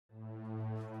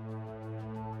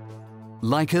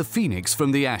Like a phoenix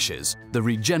from the ashes, the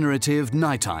regenerative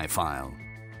NiTi file.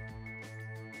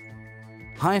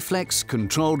 HyFlex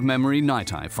controlled memory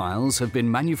NiTi files have been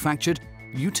manufactured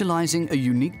utilizing a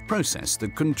unique process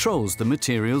that controls the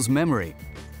material's memory,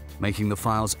 making the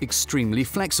files extremely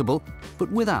flexible,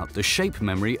 but without the shape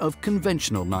memory of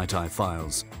conventional NiTi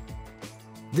files.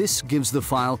 This gives the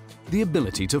file the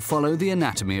ability to follow the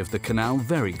anatomy of the canal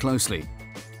very closely,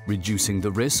 reducing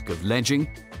the risk of ledging,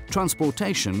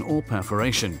 transportation or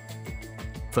perforation.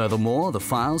 Furthermore, the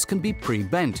files can be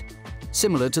pre-bent,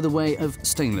 similar to the way of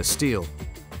stainless steel.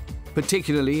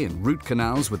 Particularly in root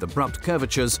canals with abrupt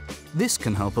curvatures, this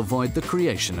can help avoid the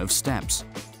creation of steps.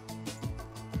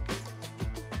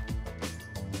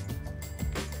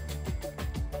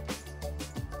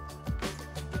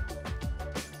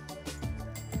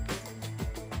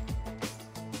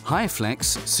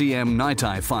 HyFlex CM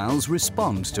NiTi files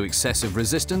respond to excessive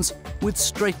resistance with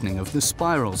straightening of the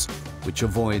spirals, which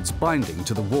avoids binding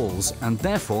to the walls and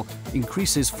therefore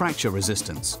increases fracture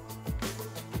resistance.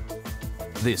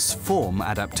 This form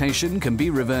adaptation can be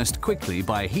reversed quickly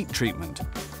by heat treatment,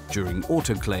 during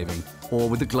autoclaving or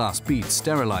with a glass bead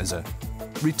sterilizer,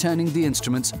 returning the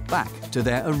instruments back to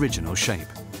their original shape.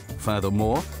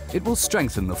 Furthermore, it will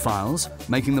strengthen the files,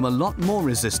 making them a lot more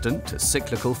resistant to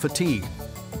cyclical fatigue.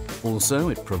 Also,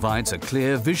 it provides a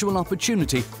clear visual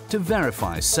opportunity to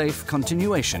verify safe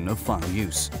continuation of file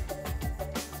use.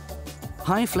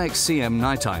 HyFlex CM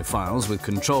NiTi files with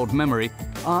controlled memory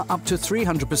are up to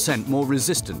 300% more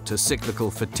resistant to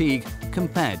cyclical fatigue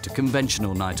compared to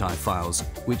conventional NiTi files,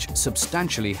 which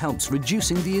substantially helps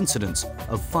reducing the incidence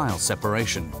of file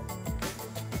separation.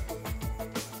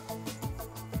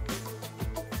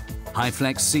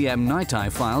 HyFlex CM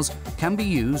NiTi files can be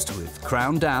used with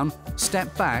crown down,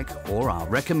 step back or our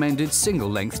recommended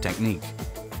single-length technique.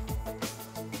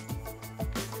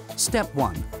 Step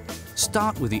 1.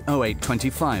 Start with the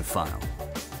 0825 file.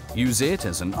 Use it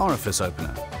as an orifice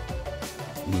opener.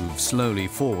 Move slowly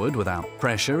forward without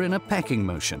pressure in a pecking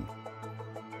motion.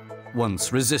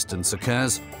 Once resistance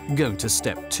occurs, go to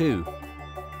Step 2.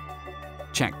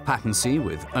 Check patency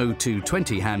with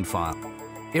 0220 hand file.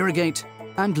 Irrigate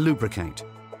and lubricate.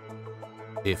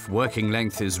 If working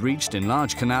length is reached in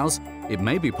large canals, it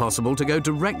may be possible to go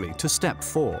directly to Step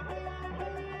 4.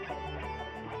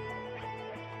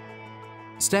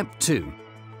 Step 2.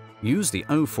 Use the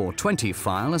 0420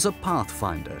 file as a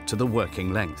pathfinder to the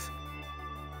working length.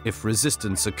 If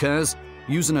resistance occurs,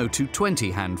 use an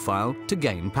 0220 hand file to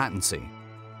gain patency.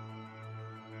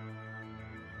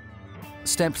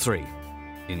 Step 3.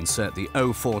 Insert the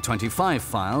 0425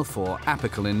 file for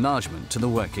apical enlargement to the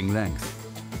working length.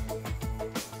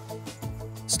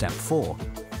 Step 4.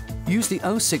 Use the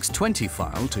 0620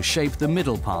 file to shape the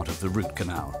middle part of the root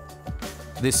canal.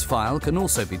 This file can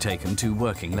also be taken to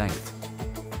working length.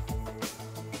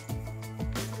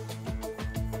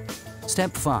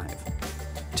 Step 5.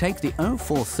 Take the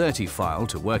 0430 file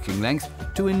to working length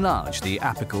to enlarge the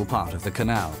apical part of the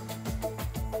canal.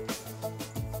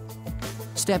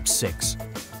 Step 6.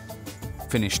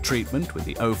 Finish treatment with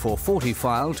the 0440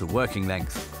 file to working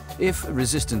length. If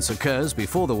resistance occurs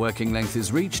before the working length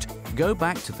is reached, go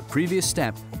back to the previous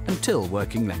step until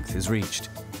working length is reached.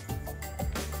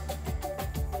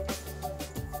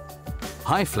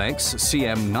 HyFlex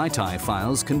CM NiTi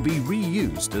files can be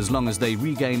reused as long as they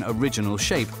regain original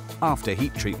shape after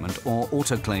heat treatment or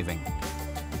autoclaving.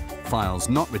 Files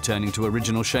not returning to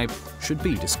original shape should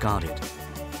be discarded.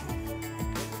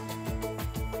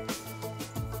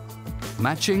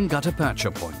 Matching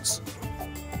Gutta-Percha points.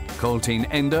 Coltine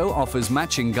Endo offers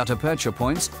matching Gutta-Percha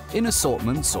points in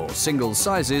assortments or single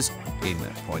sizes in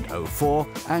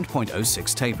 0.04 and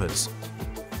 0.06 tapers.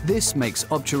 This makes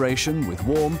obturation with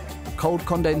warm, cold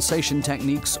condensation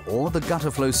techniques or the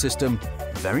gutter flow system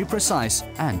very precise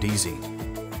and easy.